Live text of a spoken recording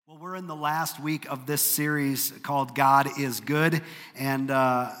in the last week of this series called God is Good, and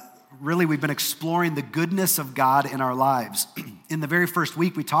really we've been exploring the goodness of God in our lives. In the very first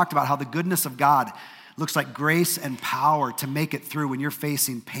week, we talked about how the goodness of God looks like grace and power to make it through when you're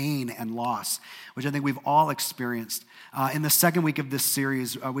facing pain and loss, which I think we've all experienced. In the second week of this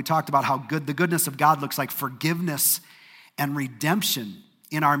series, we talked about how the goodness of God looks like forgiveness and redemption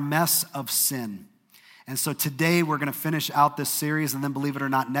in our mess of sin. And so today we're going to finish out this series, and then believe it or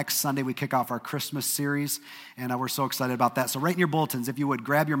not, next Sunday we kick off our Christmas series, and we're so excited about that. So write in your bulletins, if you would,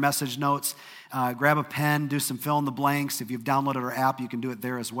 grab your message notes, grab a pen, do some fill in the blanks. If you've downloaded our app, you can do it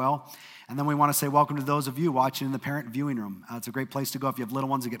there as well. And then we want to say welcome to those of you watching in the parent viewing room. It's a great place to go if you have little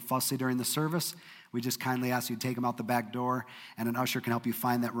ones that get fussy during the service. We just kindly ask you to take them out the back door, and an usher can help you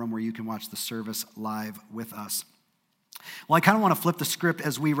find that room where you can watch the service live with us. Well, I kind of want to flip the script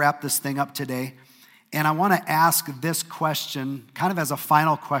as we wrap this thing up today. And I want to ask this question kind of as a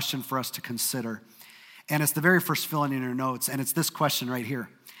final question for us to consider. And it's the very first fill-in your notes, and it's this question right here.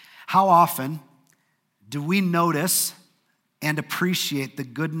 How often do we notice and appreciate the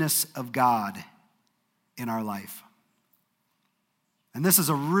goodness of God in our life? And this is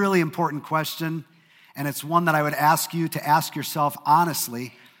a really important question, and it's one that I would ask you to ask yourself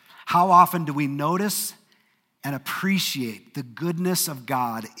honestly. How often do we notice and appreciate the goodness of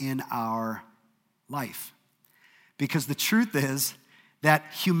God in our life? Because the truth is that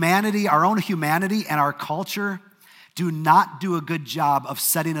humanity, our own humanity and our culture do not do a good job of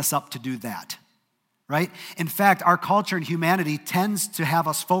setting us up to do that, right? In fact, our culture and humanity tends to have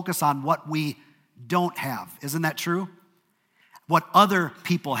us focus on what we don't have. Isn't that true? What other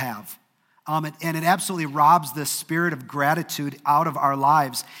people have. And it absolutely robs the spirit of gratitude out of our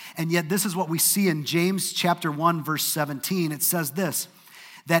lives. And yet this is what we see in James chapter 1, verse 17. It says this,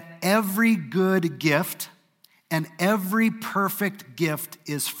 that every good gift and every perfect gift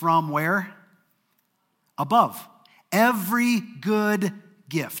is from where? Above. Every good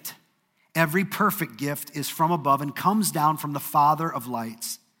gift, every perfect gift is from above and comes down from the Father of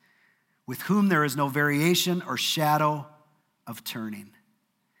lights, with whom there is no variation or shadow of turning.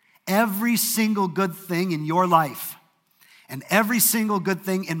 Every single good thing in your life and every single good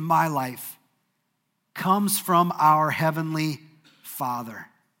thing in my life comes from our Heavenly Father.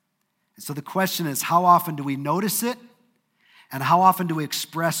 And so the question is, how often do we notice it? And how often do we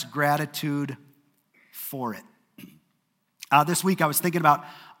express gratitude for it? This week I was thinking about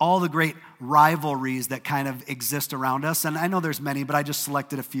all the great rivalries that kind of exist around us. And I know there's many, but I just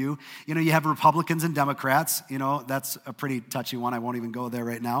selected a few. You know, you have Republicans and Democrats. You know, that's a pretty touchy one. I won't even go there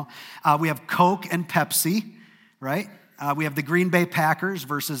right now. We have Coke and Pepsi, right? We have the Green Bay Packers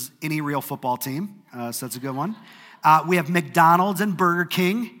versus any real football team. So that's a good one. We have McDonald's and Burger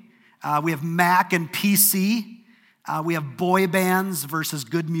King. We have Mac and PC. We have boy bands versus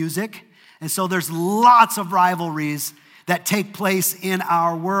good music. And so there's lots of rivalries that take place in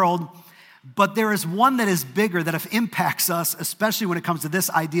our world. But there is one that is bigger that impacts us, especially when it comes to this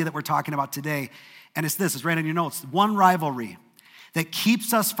idea that we're talking about today. And it's this, it's right in your notes. One rivalry that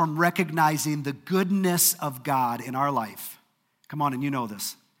keeps us from recognizing the goodness of God in our life. Come on, and you know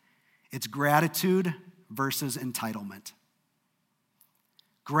this. It's gratitude versus entitlement.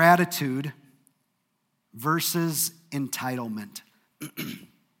 Gratitude versus entitlement.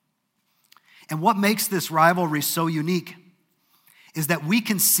 And what makes this rivalry so unique is that we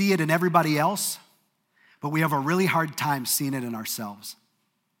can see it in everybody else, but we have a really hard time seeing it in ourselves.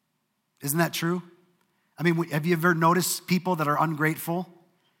 Isn't that true? I mean, have you ever noticed people that are ungrateful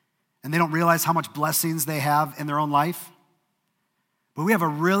and they don't realize how much blessings they have in their own life? But we have a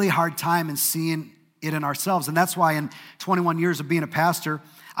really hard time in seeing it in ourselves. And that's why in 21 years of being a pastor,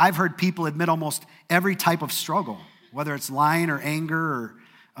 I've heard people admit almost every type of struggle, whether it's lying or anger or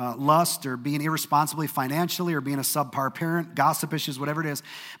lust or being irresponsibly financially or being a subpar parent, gossip issues, whatever it is.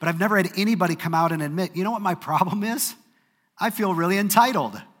 But I've never had anybody come out and admit, you know what my problem is? I feel really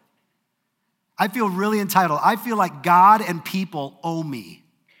entitled. I feel really entitled. I feel like God and people owe me.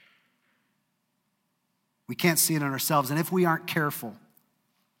 We can't see it in ourselves. And if we aren't careful,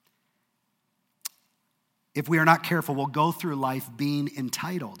 we'll go through life being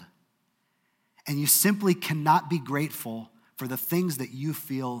entitled. And you simply cannot be grateful for the things that you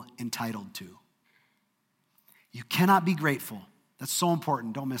feel entitled to. You cannot be grateful. That's so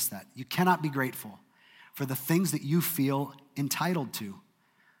important. Don't miss that. You cannot be grateful for the things that you feel entitled to.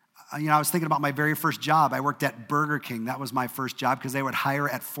 I was thinking about my very first job. I worked at Burger King. That was my first job because they would hire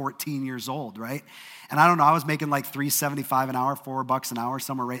at 14 years old, right? And I don't know, I was making like $3.75 an hour, $4 an hour,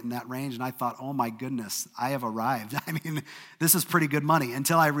 somewhere right in that range. And I thought, oh my goodness, I have arrived. I mean, this is pretty good money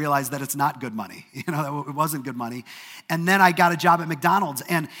until I realized that it's not good money. It wasn't good money. And then I got a job at McDonald's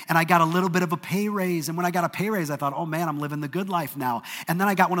and I got a little bit of a pay raise. And when I got a pay raise, I thought, oh man, I'm living the good life now. And then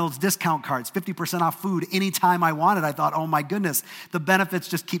I got one of those discount cards, 50% off food anytime I wanted. I thought, oh my goodness, the benefits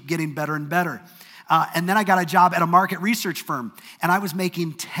just keep getting better and better. And then I got a job at a market research firm, and I was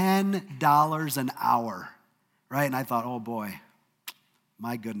making $10 an hour, right? And I thought, oh boy,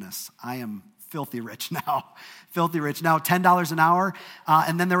 my goodness, I am filthy rich now. Filthy rich now, $10 an hour.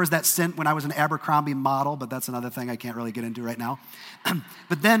 And then there was that stint when I was an Abercrombie model, but that's another thing I can't really get into right now.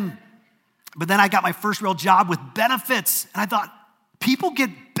 But then I got my first real job with benefits, and I thought, people get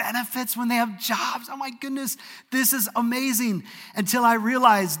benefits when they have jobs. Oh my goodness, this is amazing. Until I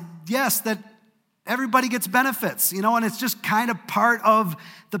realized, yes, that everybody gets benefits, and it's just kind of part of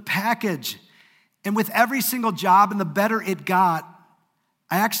the package. And with every single job and the better it got,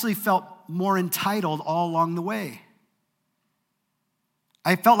 I actually felt more entitled all along the way.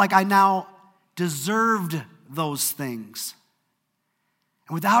 I felt like I now deserved those things.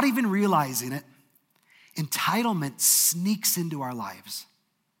 And without even realizing it, entitlement sneaks into our lives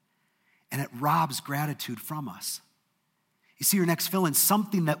and it robs gratitude from us. You see your next fill-in,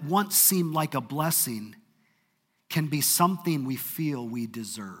 something that once seemed like a blessing can be something we feel we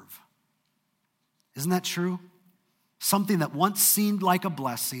deserve. Isn't that true? Something that once seemed like a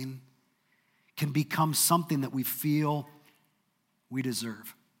blessing can become something that we feel we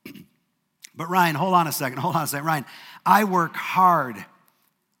deserve. But Ryan, hold on a second. Ryan, I work hard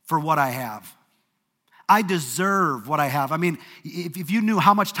for what I have. I deserve what I have. I mean, if you knew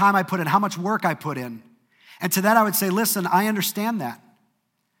how much time I put in, how much work I put in, and to that I would say, listen, I understand that.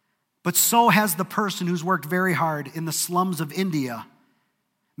 But so has the person who's worked very hard in the slums of India,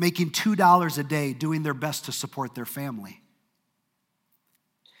 making $2 a day, doing their best to support their family.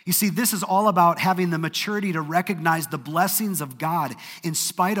 You see, this is all about having the maturity to recognize the blessings of God in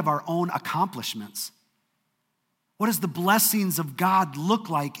spite of our own accomplishments. What does the blessings of God look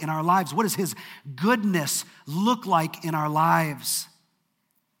like in our lives? What does His goodness look like in our lives?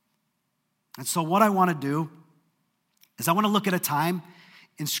 And so what I want to do is I want to look at a time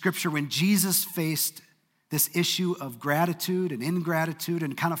in Scripture when Jesus faced this issue of gratitude and ingratitude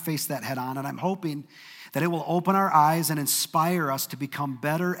and kind of faced that head on. And I'm hoping that it will open our eyes and inspire us to become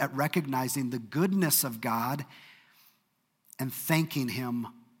better at recognizing the goodness of God and thanking Him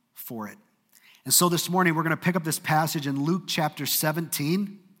for it. And so this morning, we're going to pick up this passage in Luke chapter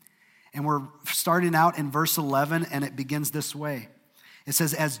 17, and we're starting out in verse 11, and it begins this way. It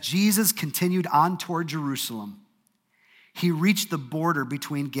says, as Jesus continued on toward Jerusalem, He reached the border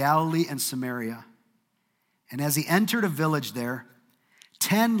between Galilee and Samaria. And as He entered a village there,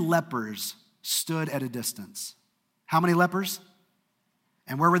 10 lepers stood at a distance. How many lepers?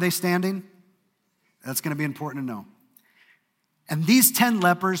 And where were they standing? That's going to be important to know. And these 10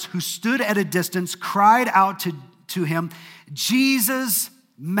 lepers who stood at a distance cried out to Him, Jesus,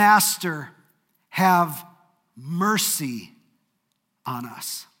 Master, have mercy on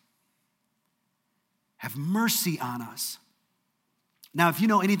us. Have mercy on us. Now, if you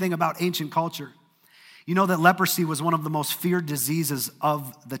know anything about ancient culture, you know that leprosy was one of the most feared diseases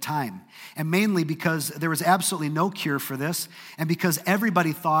of the time. And mainly because there was absolutely no cure for this, and because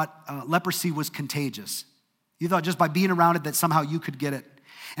everybody thought leprosy was contagious. You thought just by being around it that somehow you could get it.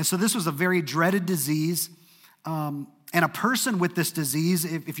 And so this was a very dreaded disease. And a person with this disease,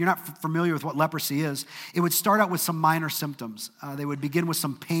 if you're not familiar with what leprosy is, it would start out with some minor symptoms. They would begin with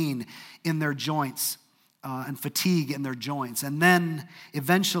some pain in their joints and fatigue in their joints. And then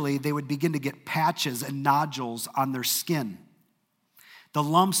eventually they would begin to get patches and nodules on their skin. The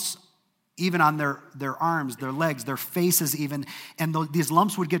lumps even on their arms, their legs, their faces even. And these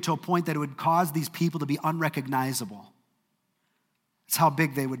lumps would get to a point that it would cause these people to be unrecognizable. That's how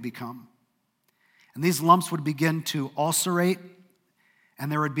big they would become. And these lumps would begin to ulcerate,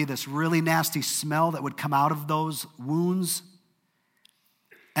 and there would be this really nasty smell that would come out of those wounds.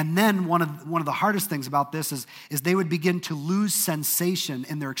 And then one of the hardest things about this is they would begin to lose sensation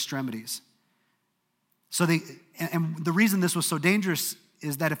in their extremities. So and the reason this was so dangerous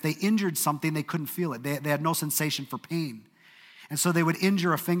is that if they injured something, they couldn't feel it. They had no sensation for pain. And so they would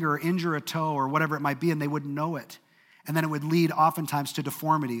injure a finger or injure a toe or whatever it might be, and they wouldn't know it. And then it would lead oftentimes to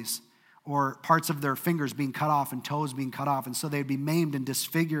deformities or parts of their fingers being cut off and toes being cut off. And so they'd be maimed and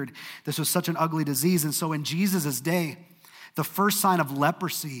disfigured. This was such an ugly disease. And so in Jesus' day, the first sign of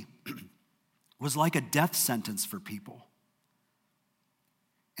leprosy was like a death sentence for people.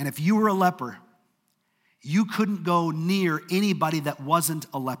 And if you were a leper, you couldn't go near anybody that wasn't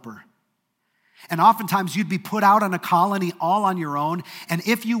a leper. And oftentimes you'd be put out on a colony all on your own. And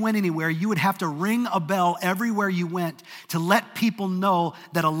if you went anywhere, you would have to ring a bell everywhere you went to let people know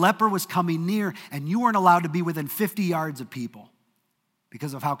that a leper was coming near, and you weren't allowed to be within 50 yards of people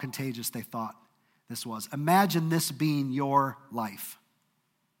because of how contagious they thought this was. Imagine this being your life.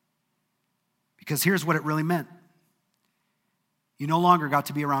 Because here's what it really meant. You no longer got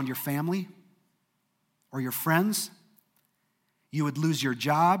to be around your family or your friends. You would lose your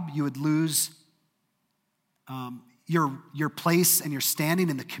job. You would lose your place and your standing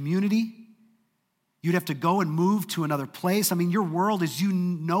in the community. You'd have to go and move to another place. I mean, your world as you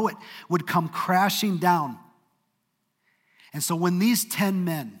know it would come crashing down. And so when these 10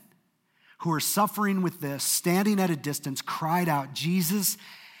 men who are suffering with this, standing at a distance, cried out, "Jesus,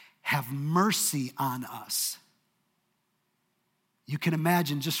 have mercy on us," you can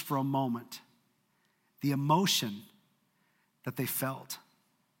imagine just for a moment the emotion that they felt.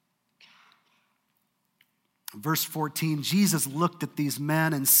 Verse 14, Jesus looked at these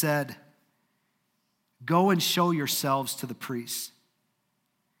men and said, "Go and show yourselves to the priests."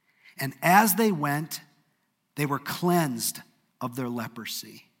 And as they went, they were cleansed of their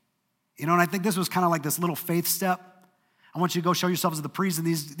leprosy. You know, and I think this was kind of like this little faith step. I want you to go show yourselves to the priest. And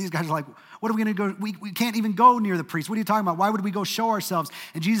these guys are like, what are we going to go? We can't even go near the priest. What are you talking about? Why would we go show ourselves?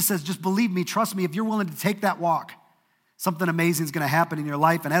 And Jesus says, just believe me, trust me, if you're willing to take that walk, something amazing is going to happen in your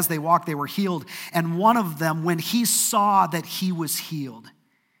life. And as they walked, they were healed. And one of them, when he saw that he was healed,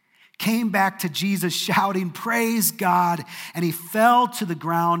 came back to Jesus shouting, "Praise God." And he fell to the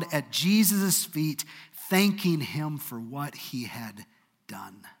ground at Jesus' feet, thanking him for what he had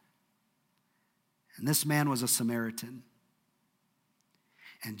done. And this man was a Samaritan.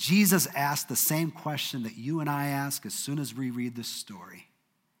 And Jesus asked the same question that you and I ask as soon as we read this story.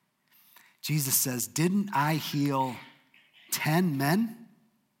 Jesus says, "Didn't I heal 10 men?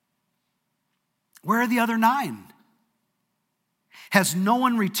 Where are the other 9? Has no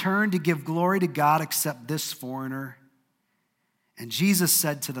one returned to give glory to God except this foreigner?" And Jesus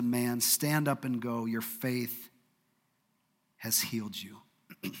said to the man, "Stand up and go. Your faith has healed you."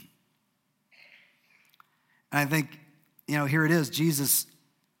 And I think, here it is. Jesus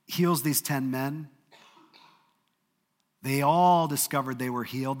heals these 10 men. They all discovered they were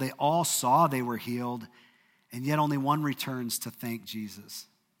healed. They all saw they were healed. And yet only one returns to thank Jesus.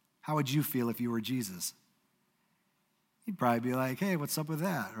 How would you feel if you were Jesus? You'd probably be like, "Hey, what's up with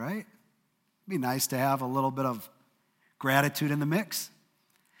that," right? It'd be nice to have a little bit of gratitude in the mix.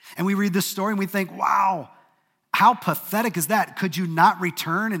 And we read this story and we think, wow, how pathetic is that? Could you not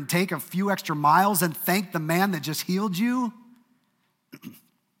return and take a few extra miles and thank the man that just healed you?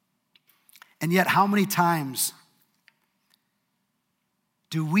 And yet, how many times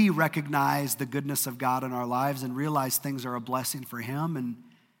do we recognize the goodness of God in our lives and realize things are a blessing for him, and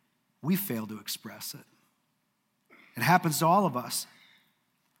we fail to express it? It happens to all of us.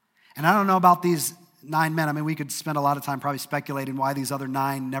 And I don't know about these 9 men. I mean, we could spend a lot of time probably speculating why these other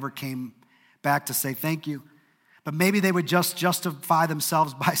 9 never came back to say thank you. But maybe they would just justify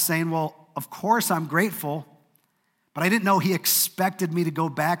themselves by saying, "Well, of course I'm grateful, but I didn't know he expected me to go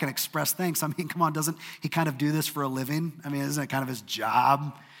back and express thanks." I mean, come on, doesn't he kind of do this for a living? I mean, isn't it kind of his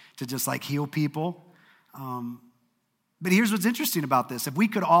job to just heal people? But here's what's interesting about this. If we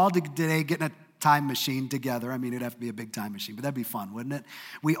could all today get in a time machine together, I mean, it'd have to be a big time machine, but that'd be fun, wouldn't it?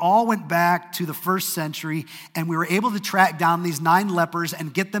 We all went back to the first century and we were able to track down these 9 lepers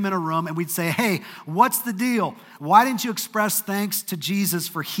and get them in a room, and we'd say, "Hey, what's the deal? Why didn't you express thanks to Jesus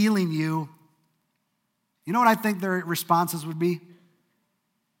for healing you?" You know what I think their responses would be?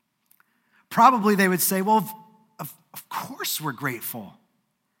 Probably they would say, "Well, of course we're grateful.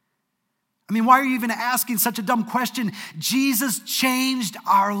 I mean, why are you even asking such a dumb question? Jesus changed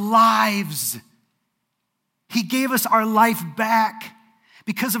our lives. He gave us our life back.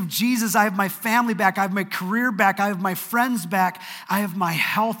 Because of Jesus, I have my family back. I have my career back. I have my friends back. I have my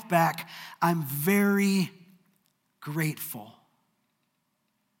health back. I'm very grateful."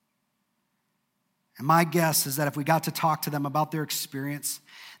 And my guess is that if we got to talk to them about their experience,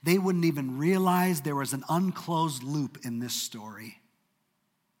 they wouldn't even realize there was an unclosed loop in this story.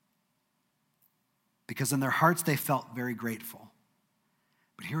 Because in their hearts, they felt very grateful.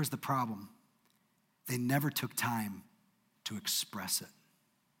 But here's the problem. They never took time to express it.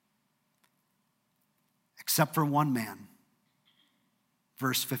 Except for one man.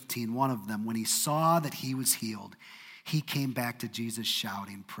 Verse 15, one of them, when he saw that he was healed, he came back to Jesus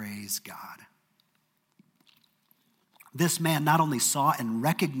shouting, "Praise God." This man not only saw and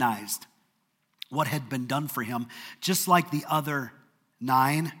recognized what had been done for him, just like the other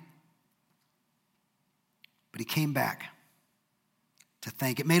 9. But he came back to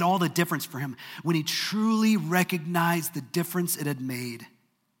thank. It made all the difference for him when he truly recognized the difference it had made.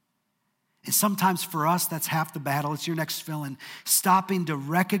 And sometimes for us, that's half the battle. It's your next fill-in. Stopping to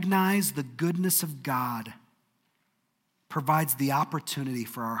recognize the goodness of God provides the opportunity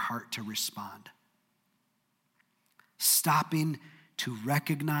for our heart to respond. Stopping to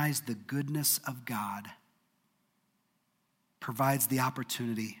recognize the goodness of God provides the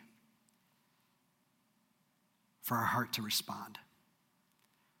opportunity for our heart to respond.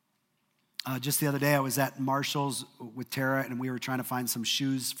 Just the other day, I was at Marshall's with Tara, and we were trying to find some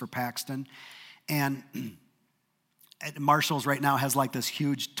shoes for Paxton. And Marshall's right now has like this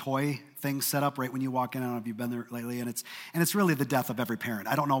huge toy thing set up right when you walk in. I don't know if you've been there lately, and it's really the death of every parent.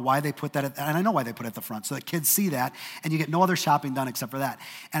 I don't know why they put that and I know why they put it at the front, so that kids see that, and you get no other shopping done except for that.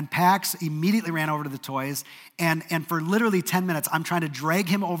 And Pax immediately ran over to the toys, and for literally 10 minutes, I'm trying to drag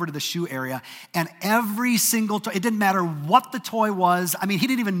him over to the shoe area, and every single toy, it didn't matter what the toy was. I mean, he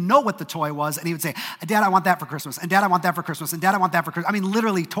didn't even know what the toy was, and he would say, Dad, I want that for Christmas, and Dad, I want that for Christmas, and Dad, I want that for Christmas. I mean,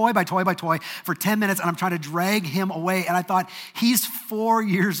 literally toy by toy by toy for 10 minutes, and I'm trying to drag him away, and I thought, he's 4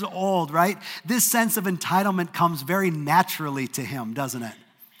 years old, right? This sense of entitlement comes very naturally to him, doesn't it?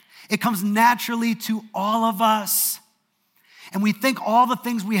 It comes naturally to all of us. And we think all the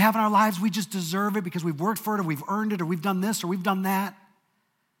things we have in our lives, we just deserve it because we've worked for it or we've earned it or we've done this or we've done that.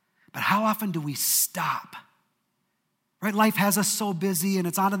 But how often do we stop? Right? Life has us so busy and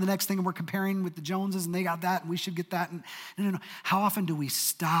it's on to the next thing and we're comparing with the Joneses and they got that and we should get that. And no. How often do we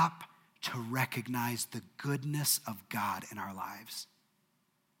stop to recognize the goodness of God in our lives?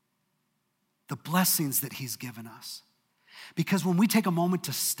 The blessings that he's given us. Because when we take a moment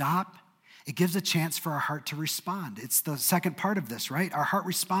to stop, it gives a chance for our heart to respond. It's the second part of this, right? Our heart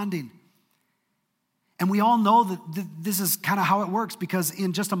responding. And we all know that this is kind of how it works because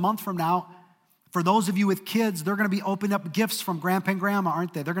in just a month from now, for those of you with kids, they're going to be opening up gifts from grandpa and grandma,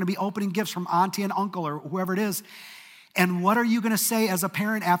 aren't they? They're going to be opening gifts from auntie and uncle or whoever it is. And what are you going to say as a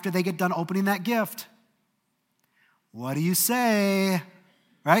parent after they get done opening that gift? What do you say,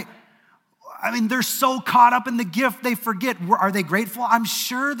 right? I mean, they're so caught up in the gift, they forget. Are they grateful? I'm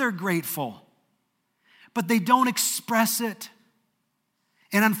sure they're grateful. But they don't express it.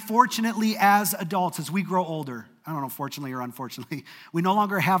 And unfortunately, as adults, as we grow older, I don't know, fortunately or unfortunately, we no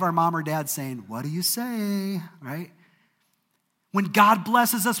longer have our mom or dad saying, what do you say, right? When God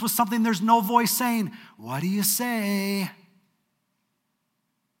blesses us with something, there's no voice saying, what do you say?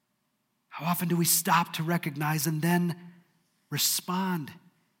 How often do we stop to recognize and then respond?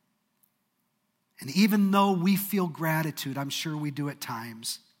 And even though we feel gratitude, I'm sure we do at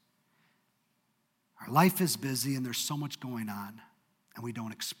times, our life is busy and there's so much going on and we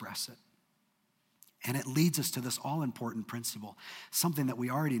don't express it. And it leads us to this all-important principle, something that we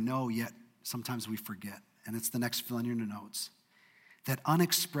already know, yet sometimes we forget. And it's the next fill in your notes, that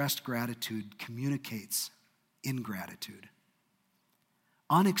unexpressed gratitude communicates ingratitude.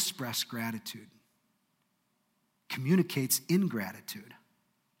 Unexpressed gratitude communicates ingratitude.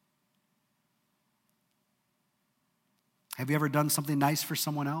 Have you ever done something nice for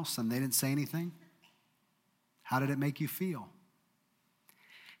someone else and they didn't say anything? How did it make you feel?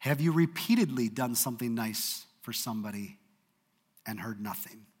 Have you repeatedly done something nice for somebody and heard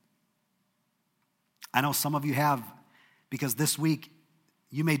nothing? I know some of you have, because this week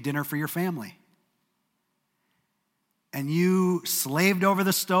you made dinner for your family. And you slaved over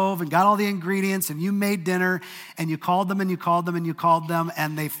the stove and got all the ingredients and you made dinner and you called them and you called them and you called them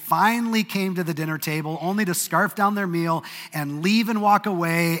and they finally came to the dinner table only to scarf down their meal and leave and walk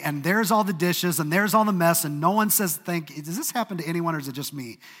away and there's all the dishes and there's all the mess and no one says, does this happen to anyone or is it just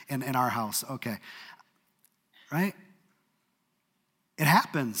me in our house? Okay, right? It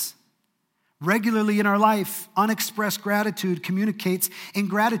happens. Regularly in our life, unexpressed gratitude communicates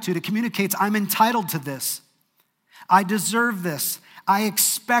ingratitude. It communicates, I'm entitled to this. I deserve this. I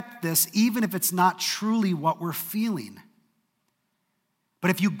expect this, even if it's not truly what we're feeling.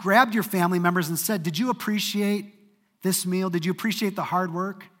 But if you grabbed your family members and said, did you appreciate this meal? Did you appreciate the hard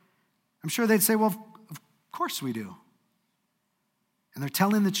work? I'm sure they'd say, well, of course we do. And they're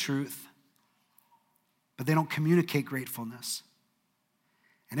telling the truth, but they don't communicate gratefulness.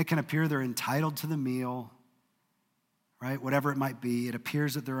 And it can appear they're entitled to the meal, right? Whatever it might be, it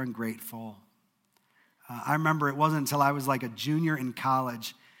appears that they're ungrateful. I remember it wasn't until I was like a junior in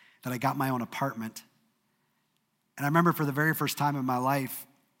college that I got my own apartment. And I remember for the very first time in my life,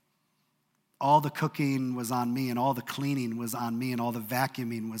 all the cooking was on me, and all the cleaning was on me, and all the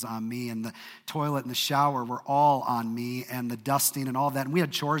vacuuming was on me, and the toilet and the shower were all on me, and the dusting and all that. And we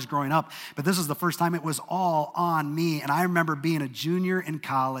had chores growing up, but this was the first time it was all on me. And I remember being a junior in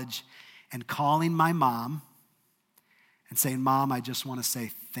college and calling my mom and saying, Mom, I just want to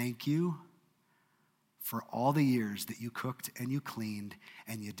say thank you for all the years that you cooked and you cleaned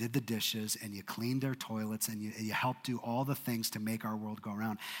and you did the dishes and you cleaned our toilets and you helped do all the things to make our world go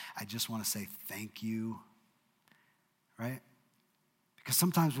around. I just want to say thank you, right? Because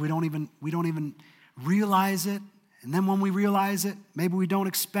sometimes we don't even realize it. And then when we realize it, maybe we don't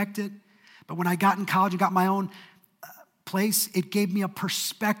expect it. But when I got in college and got my own place, it gave me a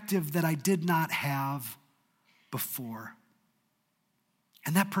perspective that I did not have before.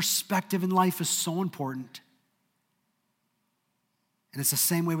 And that perspective in life is so important. And it's the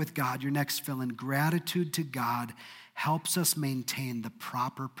same way with God. Your next fill in, gratitude to God helps us maintain the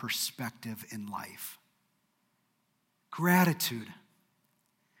proper perspective in life. Gratitude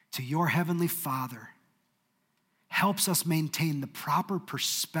to your Heavenly Father helps us maintain the proper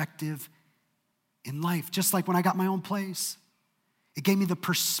perspective in life. Just like when I got my own place, it gave me the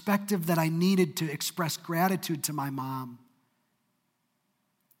perspective that I needed to express gratitude to my mom.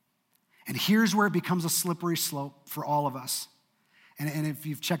 And here's where it becomes a slippery slope for all of us. And if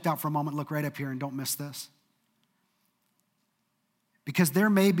you've checked out for a moment, look right up here and don't miss this. Because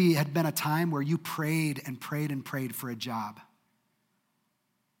there maybe had been a time where you prayed and prayed and prayed for a job.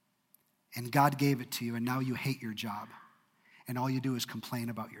 And God gave it to you, and now you hate your job. And all you do is complain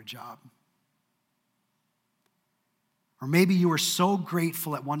about your job. Or maybe you were so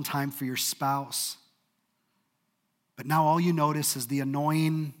grateful at one time for your spouse, but now all you notice is the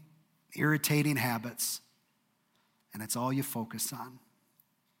annoying, irritating habits, and it's all you focus on.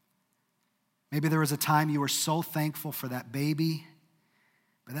 Maybe there was a time you were so thankful for that baby,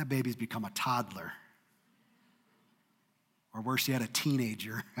 but that baby's become a toddler. Or worse yet, a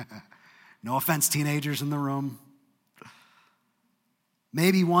teenager. No offense, teenagers in the room.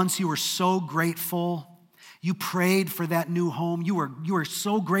 Maybe once you were so grateful, you prayed for that new home. You were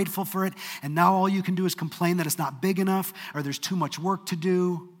so grateful for it, and now all you can do is complain that it's not big enough or there's too much work to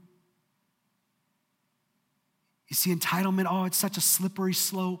do. You see, entitlement, it's such a slippery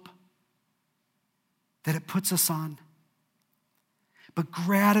slope that it puts us on. But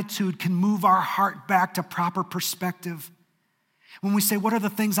gratitude can move our heart back to proper perspective. When we say, what are the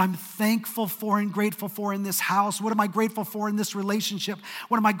things I'm thankful for and grateful for in this house? What am I grateful for in this relationship?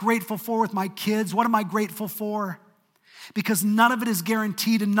 What am I grateful for with my kids? What am I grateful for? Because none of it is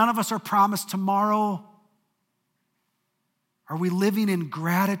guaranteed and none of us are promised tomorrow. Are we living in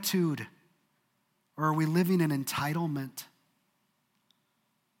gratitude? Or are we living in entitlement?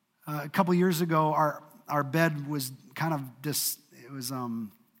 A couple years ago, our bed was kind of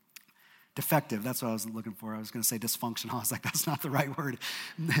defective. That's what I was looking for. I was going to say dysfunctional. I was like, that's not the right word.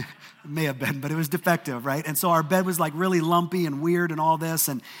 It may have been, but it was defective, right? And so our bed was like really lumpy and weird and all this.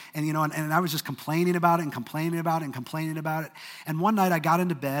 And I was just complaining about it and complaining about it and complaining about it. And one night I got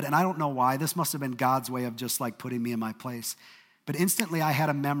into bed, and I don't know why. This must have been God's way of just like putting me in my place. But instantly I had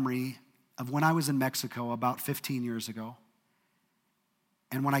a memory of when I was in Mexico about 15 years ago.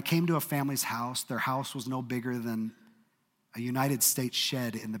 And when I came to a family's house, their house was no bigger than a United States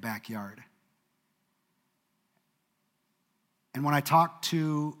shed in the backyard. And when I talked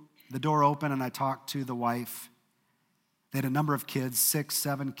to the door open and I talked to the wife, they had a number of kids, 6,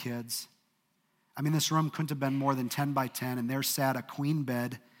 7 kids. I mean, this room couldn't have been more than 10 by 10, and there sat a queen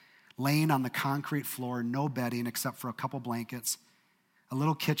bed laying on the concrete floor, no bedding except for a couple blankets, a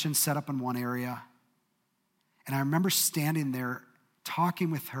little kitchen set up in one area. And I remember standing there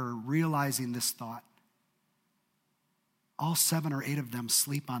talking with her, realizing this thought. All 7 or 8 of them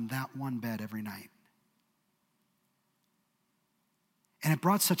sleep on that one bed every night. And it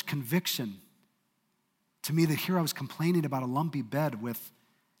brought such conviction to me that here I was complaining about a lumpy bed with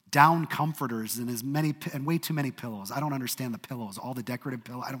down comforters and way too many pillows. I don't understand the pillows, all the decorative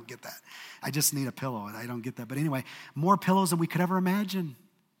pillows. I don't get that. I just need a pillow. I don't get that. But anyway, more pillows than we could ever imagine.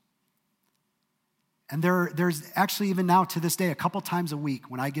 And there's actually even now to this day, a couple times a week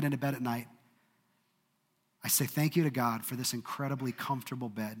when I get into bed at night, I say thank you to God for this incredibly comfortable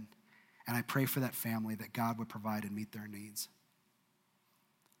bed. And I pray for that family that God would provide and meet their needs.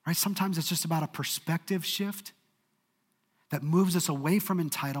 Right? Sometimes it's just about a perspective shift that moves us away from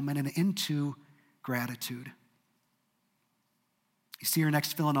entitlement and into gratitude. You see, your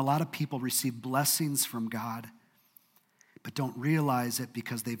next fill-in, a lot of people receive blessings from God, but don't realize it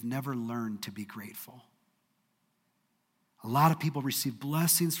because they've never learned to be grateful. A lot of people receive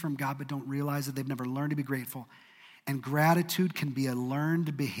blessings from God, but don't realize that they've never learned to be grateful. And gratitude can be a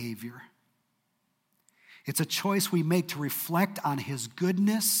learned behavior. It's a choice we make to reflect on his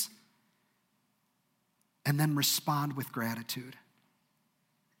goodness and then respond with gratitude.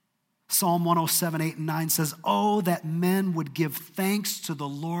 Psalm 107, 8 and 9 says, "Oh, that men would give thanks to the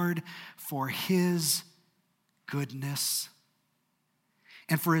Lord for his goodness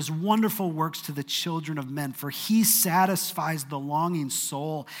and for his wonderful works to the children of men. For he satisfies the longing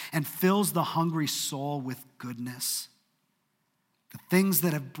soul and fills the hungry soul with goodness." The things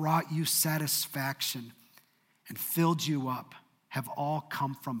that have brought you satisfaction and filled you up have all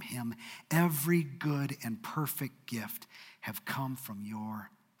come from him. Every good and perfect gift have come from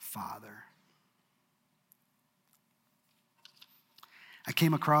your Father. I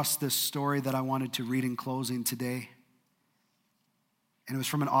came across this story that I wanted to read in closing today. And it was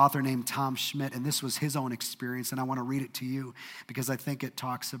from an author named Tom Schmidt, and this was his own experience, and I want to read it to you because I think it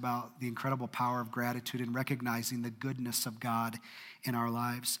talks about the incredible power of gratitude and recognizing the goodness of God in our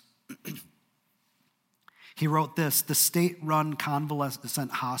lives. He wrote this: "The state-run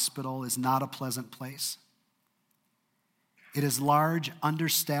convalescent hospital is not a pleasant place. It is large,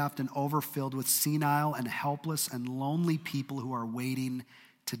 understaffed, and overfilled with senile and helpless and lonely people who are waiting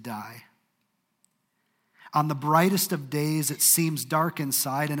to die. On the brightest of days, it seems dark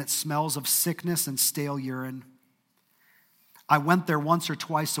inside, and it smells of sickness and stale urine. I went there once or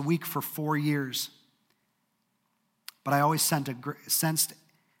twice a week for 4 years, but I always sensed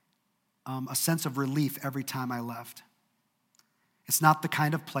a sense of relief every time I left. It's not the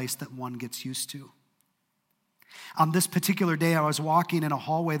kind of place that one gets used to. On this particular day, I was walking in a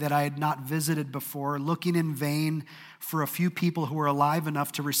hallway that I had not visited before, looking in vain for a few people who were alive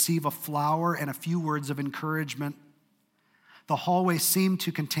enough to receive a flower and a few words of encouragement. The hallway seemed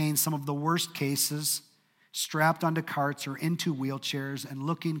to contain some of the worst cases, strapped onto carts or into wheelchairs and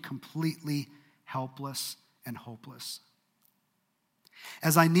looking completely helpless and hopeless.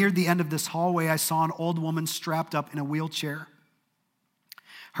 As I neared the end of this hallway, I saw an old woman strapped up in a wheelchair.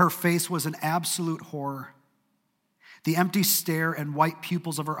 Her face was an absolute horror. The empty stare and white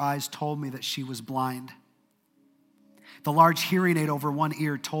pupils of her eyes told me that she was blind. The large hearing aid over one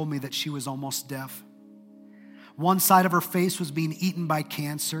ear told me that she was almost deaf. One side of her face was being eaten by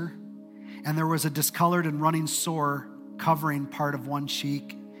cancer, and there was a discolored and running sore covering part of one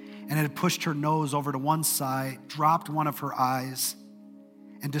cheek, and it had pushed her nose over to one side, dropped one of her eyes,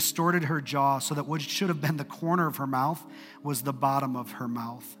 and distorted her jaw so that what should have been the corner of her mouth was the bottom of her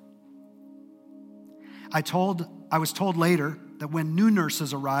mouth. I was told later that when new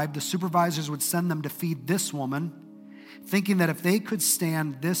nurses arrived, the supervisors would send them to feed this woman, thinking that if they could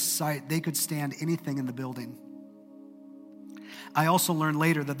stand this sight, they could stand anything in the building. I also learned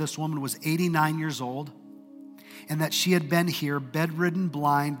later that this woman was 89 years old and that she had been here bedridden,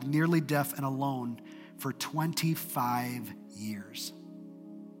 blind, nearly deaf, and alone for 25 years.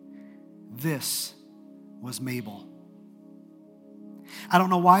 This was Mabel. I don't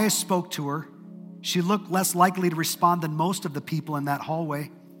know why I spoke to her. She looked less likely to respond than most of the people in that hallway.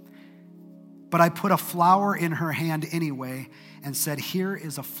 But I put a flower in her hand anyway and said, "Here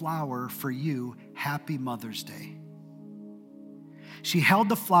is a flower for you. Happy Mother's Day." She held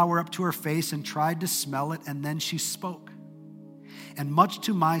the flower up to her face and tried to smell it, and then she spoke. And much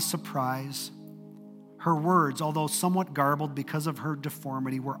to my surprise, her words, although somewhat garbled because of her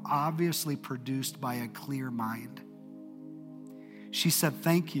deformity, were obviously produced by a clear mind. She said,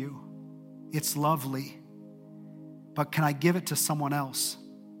 "Thank you. It's lovely, but can I give it to someone else?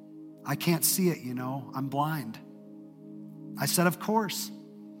 I can't see it, I'm blind." I said, "Of course."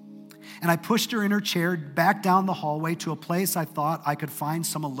 And I pushed her in her chair back down the hallway to a place I thought I could find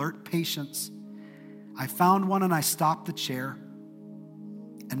some alert patients. I found one and I stopped the chair.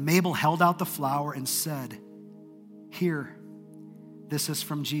 And Mabel held out the flower and said, "Here, this is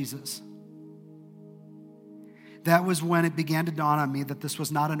from Jesus." That was when it began to dawn on me that this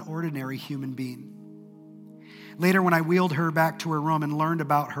was not an ordinary human being. Later, when I wheeled her back to her room and learned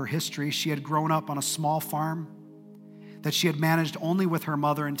about her history, she had grown up on a small farm that she had managed only with her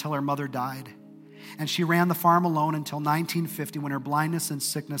mother until her mother died. And she ran the farm alone until 1950, when her blindness and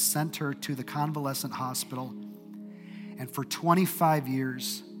sickness sent her to the convalescent hospital. And for 25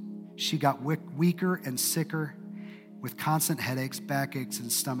 years, she got weaker and sicker with constant headaches, backaches,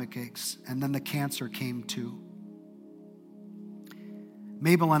 and stomach aches. And then the cancer came too.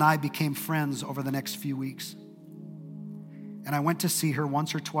 Mabel and I became friends over the next few weeks. And I went to see her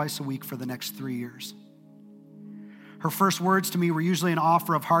once or twice a week for the next 3 years. Her first words to me were usually an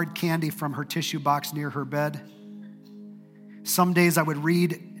offer of hard candy from her tissue box near her bed. Some days I would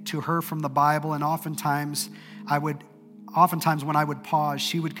read to her from the Bible, and oftentimes when I would pause,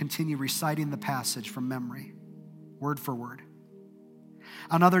 she would continue reciting the passage from memory, word for word.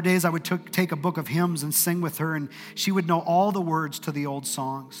 On other days, I would take a book of hymns and sing with her, and she would know all the words to the old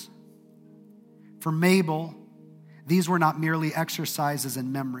songs. For Mabel, these were not merely exercises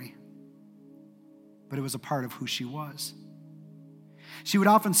in memory, but it was a part of who she was. She would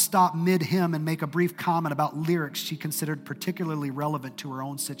often stop mid-hymn and make a brief comment about lyrics she considered particularly relevant to her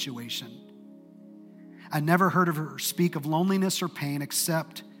own situation. I never heard of her speak of loneliness or pain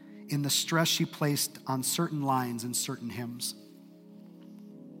except in the stress she placed on certain lines in certain hymns.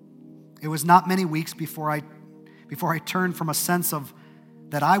 It was not many weeks before I turned from a sense of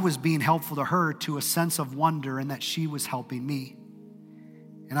that I was being helpful to her to a sense of wonder and that she was helping me.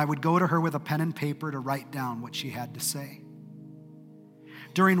 And I would go to her with a pen and paper to write down what she had to say.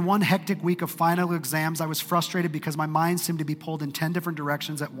 During one hectic week of final exams, I was frustrated because my mind seemed to be pulled in 10 different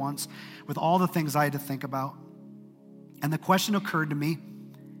directions at once with all the things I had to think about. And the question occurred to me,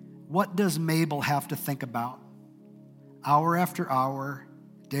 what does Mabel have to think about? Hour after hour,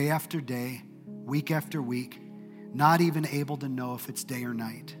 day after day, week after week, not even able to know if it's day or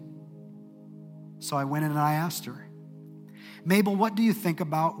night. So I went in and I asked her, Mabel, what do you think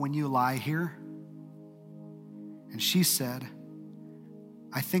about when you lie here? And she said,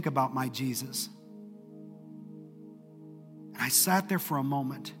 I think about my Jesus. And I sat there for a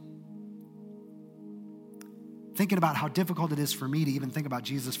moment, thinking about how difficult it is for me to even think about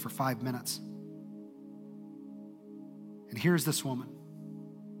Jesus for 5 minutes. And here's this woman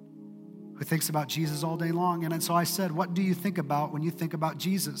who thinks about Jesus all day long. And so I said, what do you think about when you think about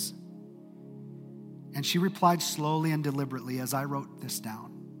Jesus? And she replied slowly and deliberately as I wrote this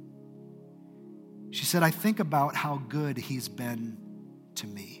down. She said, I think about how good he's been to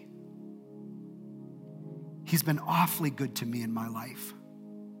me. He's been awfully good to me in my life.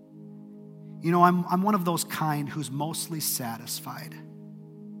 You know, I'm one of those kind who's mostly satisfied.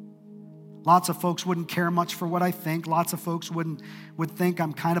 Lots of folks wouldn't care much for what I think. Lots of folks would think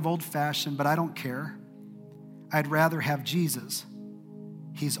I'm kind of old-fashioned, but I don't care. I'd rather have Jesus.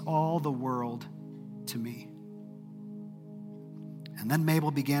 He's all the world to me. And then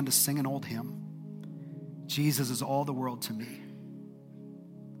Mabel began to sing an old hymn. Jesus is all the world to me.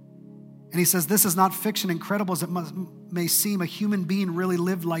 And he says, this is not fiction, incredible as it may seem. A human being really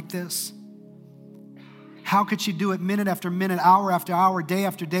lived like this. How could she do it minute after minute, hour after hour, day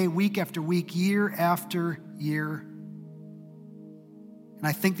after day, week after week, year after year? And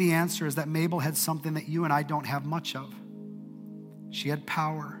I think the answer is that Mabel had something that you and I don't have much of. She had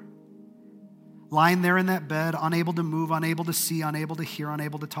power. Lying there in that bed, unable to move, unable to see, unable to hear,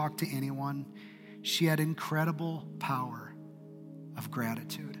 unable to talk to anyone, she had incredible power of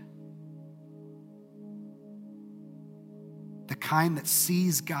gratitude. The kind that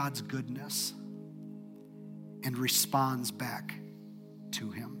sees God's goodness and responds back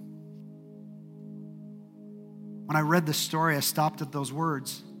to him. When I read the story, I stopped at those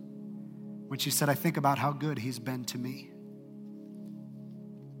words when she said, I think about how good he's been to me.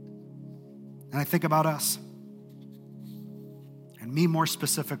 And I think about us, and me more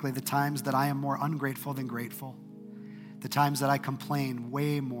specifically, the times that I am more ungrateful than grateful, the times that I complain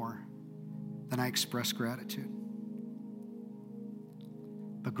way more than I express gratitude.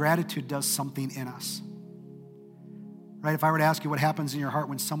 But gratitude does something in us. Right? If I were to ask you what happens in your heart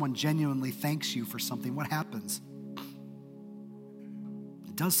when someone genuinely thanks you for something, what happens?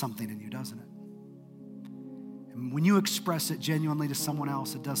 It does something in you, doesn't it? And when you express it genuinely to someone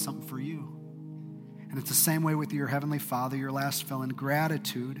else, it does something for you. And it's the same way with your Heavenly Father, your last fill-in.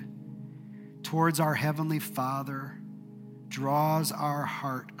 Gratitude towards our Heavenly Father draws our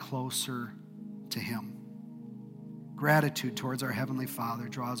heart closer to him. Gratitude towards our Heavenly Father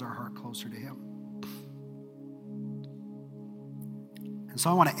draws our heart closer to him. And so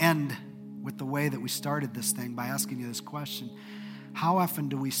I want to end with the way that we started this thing by asking you this question. How often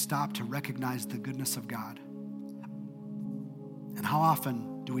do we stop to recognize the goodness of God? And how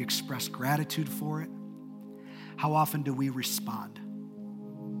often do we express gratitude for it? How often do we respond?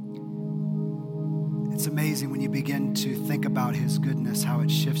 It's amazing when you begin to think about his goodness, how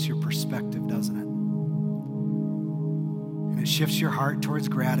it shifts your perspective, doesn't it? And it shifts your heart towards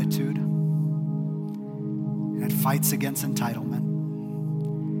gratitude. And it fights against entitlement.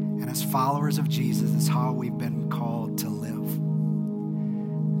 And as followers of Jesus, it's how we've been called to live.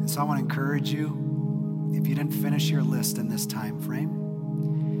 And so I want to encourage you, if you didn't finish your list in this time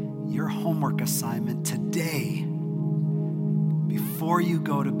frame, your homework assignment today, before you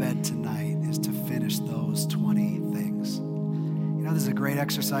go to bed tonight, is to finish those 20 things. You know, this is a great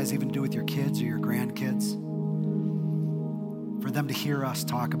exercise even to do with your kids or your grandkids, for them to hear us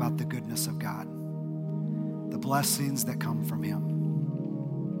talk about the goodness of God, the blessings that come from him.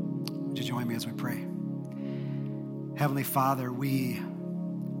 Would you join me as we pray? Heavenly Father, we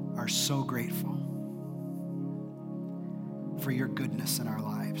are so grateful for your goodness in our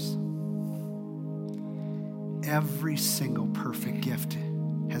lives. Every single perfect gift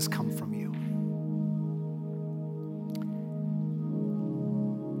has come from you.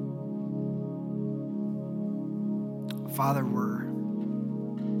 Father, we're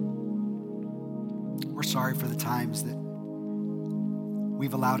sorry for the times that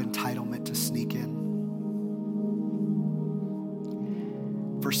we've allowed entitlement to sneak in,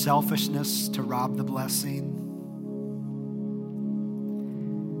 for selfishness to rob the blessing.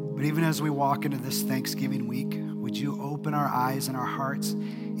 But even as we walk into this Thanksgiving week, would you open our eyes and our hearts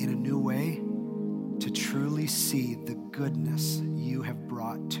in a new way to truly see the goodness you have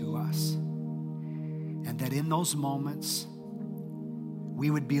brought to us? And that in those moments, we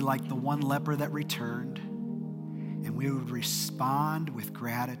would be like the one leper that returned, and we would respond with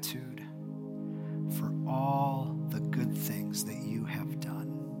gratitude for all the good things that you have done.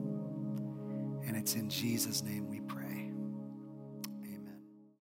 And it's in Jesus' name we